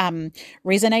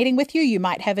resonating with you, you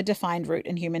might have a defined route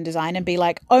in human design and be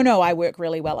like, oh no, I work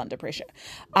really well under pressure.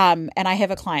 And I have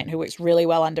a client who works really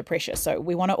well under pressure. So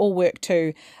we want to all work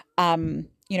to,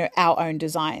 our own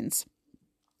designs.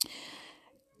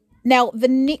 Now, the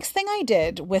next thing I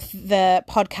did with the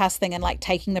podcast thing and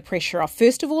taking the pressure off,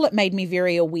 first of all, it made me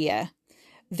very aware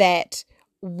that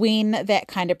when that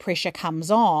kind of pressure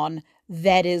comes on,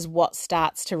 that is what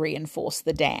starts to reinforce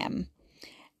the dam.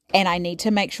 And I need to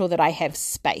make sure that I have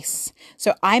space.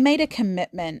 So I made a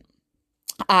commitment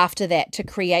after that to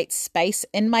create space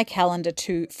in my calendar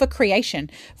for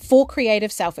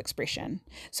creative self-expression.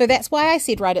 So that's why I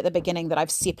said right at the beginning that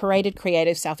I've separated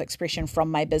creative self-expression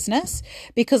from my business,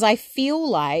 because I feel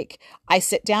like I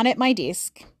sit down at my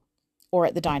desk or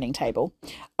at the dining table,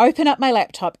 open up my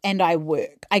laptop, and I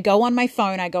work. I go on my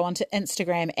phone, I go onto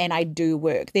Instagram, and I do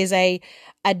work. There's a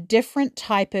different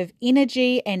type of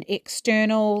energy and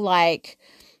external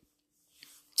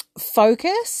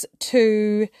focus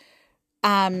to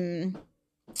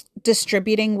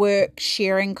distributing work,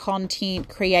 sharing content,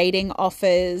 creating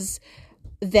offers.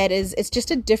 It's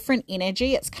just a different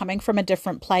energy. It's coming from a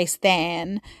different place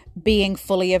than being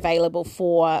fully available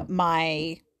for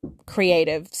my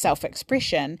creative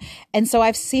self-expression. And so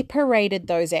I've separated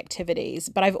those activities,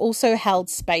 but I've also held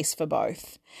space for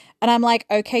both. And I'm like,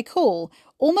 okay, cool.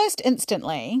 Almost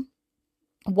instantly,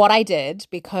 what I did,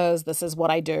 because this is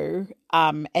what I do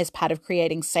as part of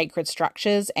creating sacred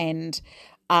structures and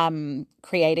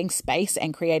creating space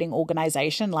and creating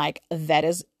organization, that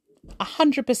is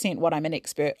 100% what I'm an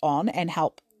expert on and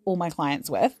help all my clients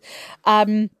with,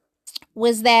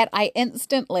 was that I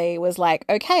instantly was like,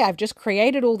 okay, I've just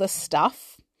created all this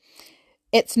stuff.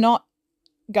 It's not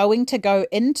going to go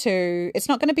into, it's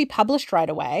not going to be published right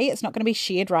away. It's not going to be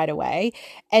shared right away.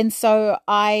 And so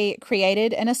I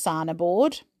created an Asana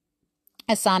board.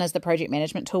 Asana is the project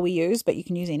management tool we use, but you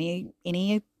can use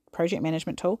any project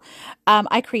management tool.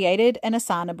 I created an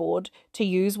Asana board to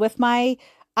use with my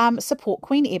support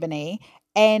queen, Ebony,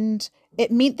 and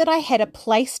it meant that I had a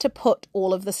place to put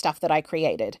all of the stuff that I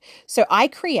created. So I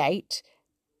create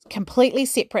completely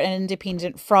separate and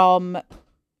independent from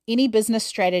any business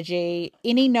strategy,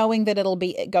 any knowing that it'll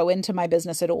go into my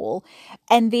business at all.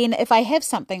 And then if I have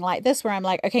something like this where I'm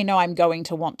like, okay, no, I'm going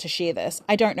to want to share this.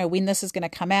 I don't know when this is going to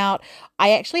come out.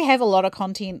 I actually have a lot of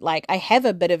content. Like I have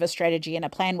a bit of a strategy and a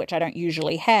plan, which I don't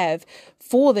usually have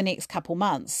for the next couple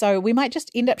months. So we might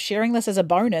just end up sharing this as a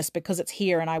bonus because it's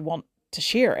here and I want to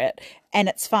share it and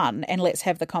it's fun and let's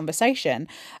have the conversation.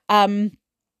 But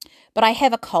I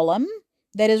have a column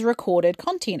that is recorded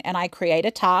content, and I create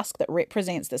a task that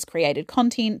represents this created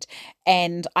content,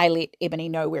 and I let Ebony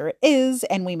know where it is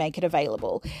and we make it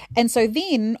available. And so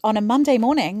then on a Monday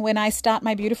morning when I start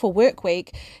my beautiful work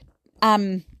week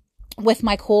with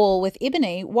my call with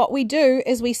Ebony, what we do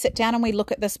is we sit down and we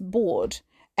look at this board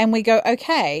and we go,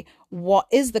 okay, what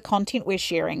is the content we're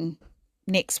sharing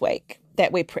next week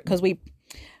that because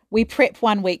we prep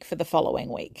 1 week for the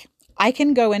following week. I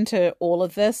can go into all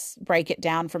of this, break it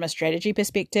down from a strategy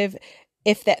perspective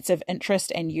if that's of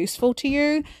interest and useful to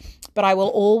you. But I will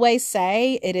always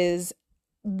say it is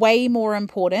way more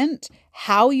important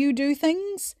how you do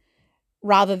things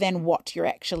rather than what you're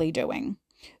actually doing.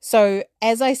 So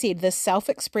as I said, this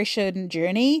self-expression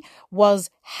journey was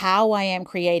how I am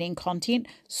creating content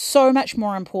so much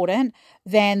more important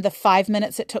than the 5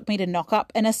 minutes it took me to knock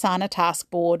up an Asana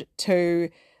task board to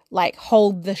like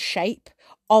hold the shape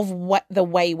of what the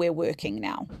way we're working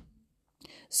now.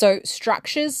 So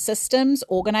structures, systems,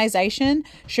 organization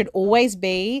should always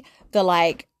be the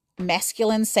like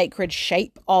masculine sacred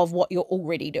shape of what you're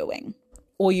already doing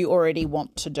or you already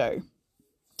want to do.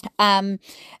 And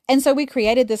so we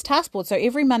created this task board. So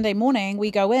every Monday morning we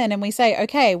go in and we say,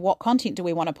 okay, what content do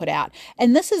we want to put out?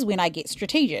 And this is when I get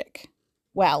strategic.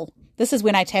 Well, this is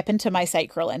when I tap into my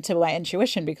sacral, into my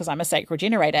intuition, because I'm a sacral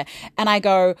generator. And I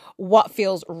go, what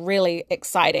feels really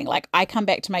exciting? Like I come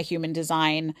back to my human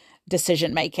design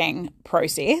decision-making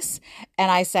process and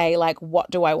I say, like,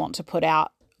 what do I want to put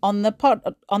out on the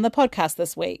podcast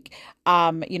this week?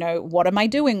 What am I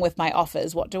doing with my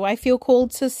offers? What do I feel called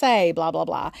to say? Blah, blah,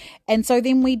 blah. And so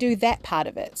then we do that part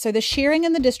of it. So the sharing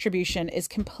and the distribution is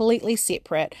completely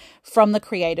separate from the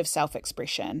creative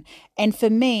self-expression. And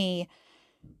for me,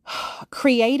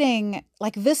 creating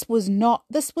like this was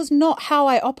not how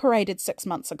I operated 6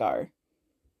 months ago.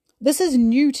 This is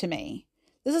new to me.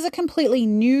 This is a completely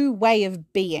new way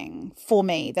of being for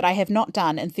me that I have not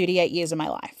done in 38 years of my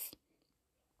life.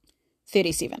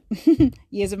 37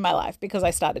 years of my life, because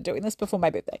I started doing this before my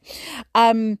birthday.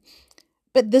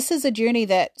 But this is a journey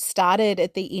that started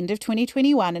at the end of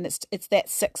 2021, and it's that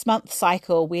 6-month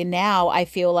cycle where now I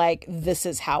feel like this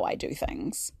is how I do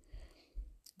things.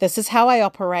 This is how I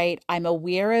operate. I'm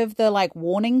aware of the like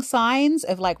warning signs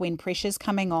of like when pressure's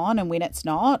coming on and when it's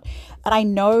not. And I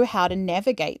know how to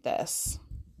navigate this.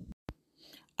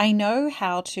 I know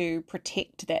how to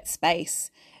protect that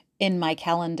space in my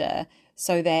calendar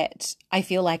so that I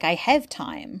feel like I have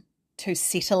time to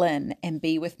settle in and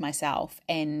be with myself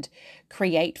and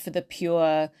create for the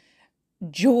pure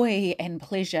joy and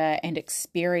pleasure and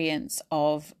experience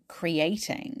of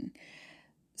creating.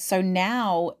 So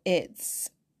now it's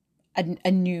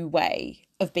a new way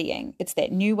of being. It's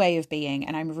that new way of being,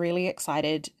 and I'm really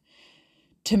excited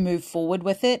to move forward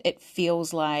with it. It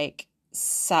feels like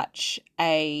such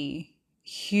a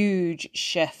huge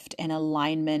shift and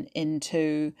alignment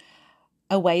into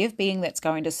a way of being that's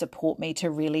going to support me to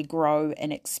really grow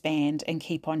and expand and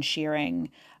keep on sharing,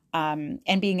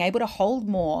 and being able to hold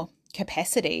more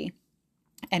capacity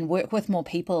and work with more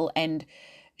people and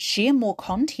share more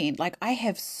content. Like I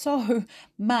have so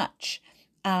much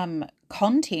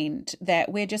content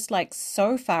that we're just like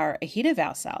so far ahead of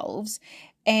ourselves.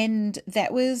 And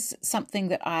that was something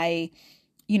that I,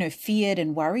 feared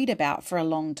and worried about for a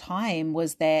long time,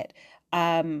 was that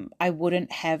I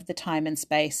wouldn't have the time and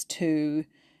space to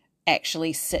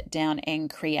actually sit down and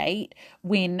create,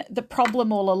 when the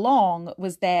problem all along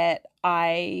was that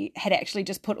I had actually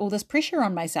just put all this pressure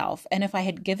on myself. And if I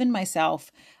had given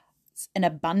myself an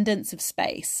abundance of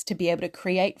space to be able to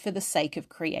create for the sake of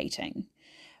creating,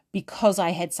 because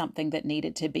I had something that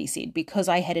needed to be said, because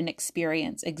I had an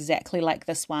experience exactly like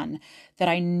this one that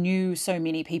I knew so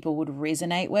many people would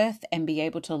resonate with and be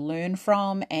able to learn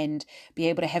from and be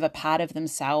able to have a part of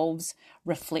themselves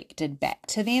reflected back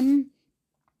to them,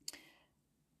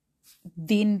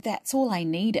 then that's all I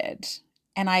needed.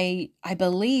 And I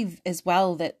believe as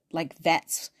well that like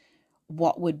that's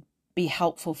what would be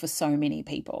helpful for so many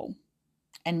people.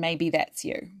 And maybe that's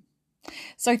you.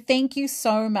 So thank you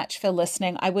so much for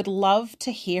listening. I would love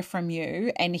to hear from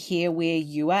you and hear where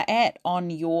you are at on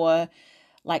your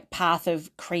like path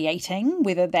of creating,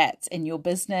 whether that's in your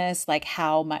business, like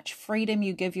how much freedom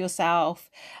you give yourself,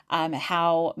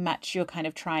 how much you're kind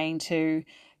of trying to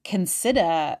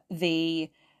consider the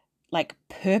like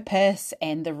purpose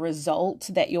and the result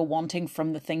that you're wanting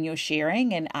from the thing you're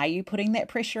sharing. And are you putting that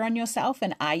pressure on yourself?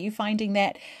 And are you finding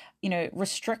that,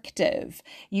 restrictive?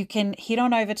 You can head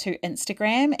on over to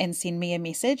Instagram and send me a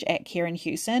message at Karen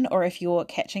Hewson, or if you're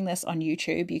catching this on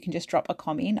YouTube, you can just drop a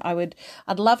comment.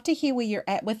 I'd love to hear where you're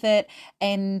at with it.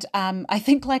 And I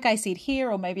think, like I said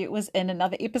here, or maybe it was in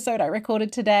another episode I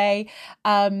recorded today,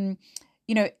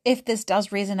 if this does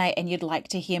resonate and you'd like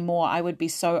to hear more, I would be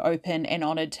so open and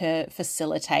honored to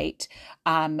facilitate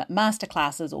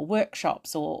masterclasses or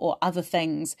workshops or other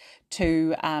things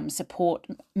to support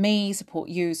me, support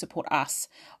you, support us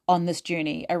on this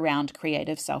journey around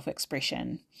creative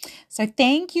self-expression. So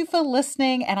thank you for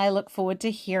listening, and I look forward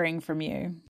to hearing from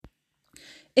you.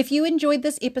 If you enjoyed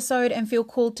this episode and feel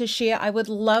called to share, I would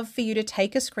love for you to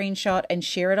take a screenshot and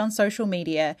share it on social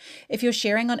media. If you're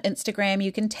sharing on Instagram,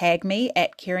 you can tag me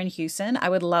at Karen Hewson. I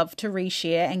would love to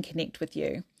reshare and connect with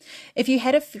you. If you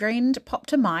had a friend pop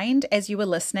to mind as you were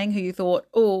listening who you thought,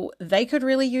 oh, they could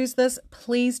really use this,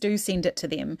 please do send it to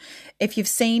them. If you've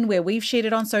seen where we've shared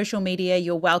it on social media,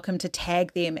 you're welcome to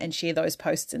tag them and share those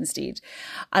posts instead.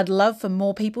 I'd love for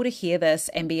more people to hear this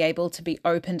and be able to be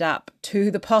opened up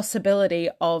to the possibility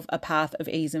of a path of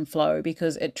ease and flow,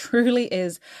 because it truly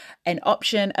is an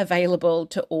option available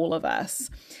to all of us.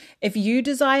 If you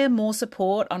desire more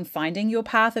support on finding your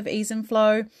path of ease and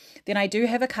flow, then I do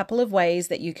have a couple of ways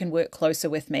that you can work closer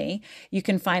with me. You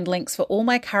can find links for all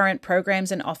my current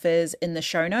programs and offers in the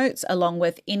show notes, along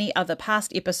with any other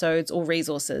past episodes or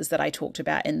resources that I talked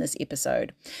about in this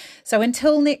episode. So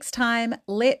until next time,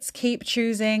 let's keep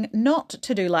choosing not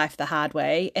to do life the hard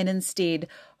way and instead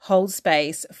hold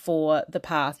space for the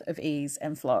path of ease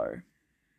and flow.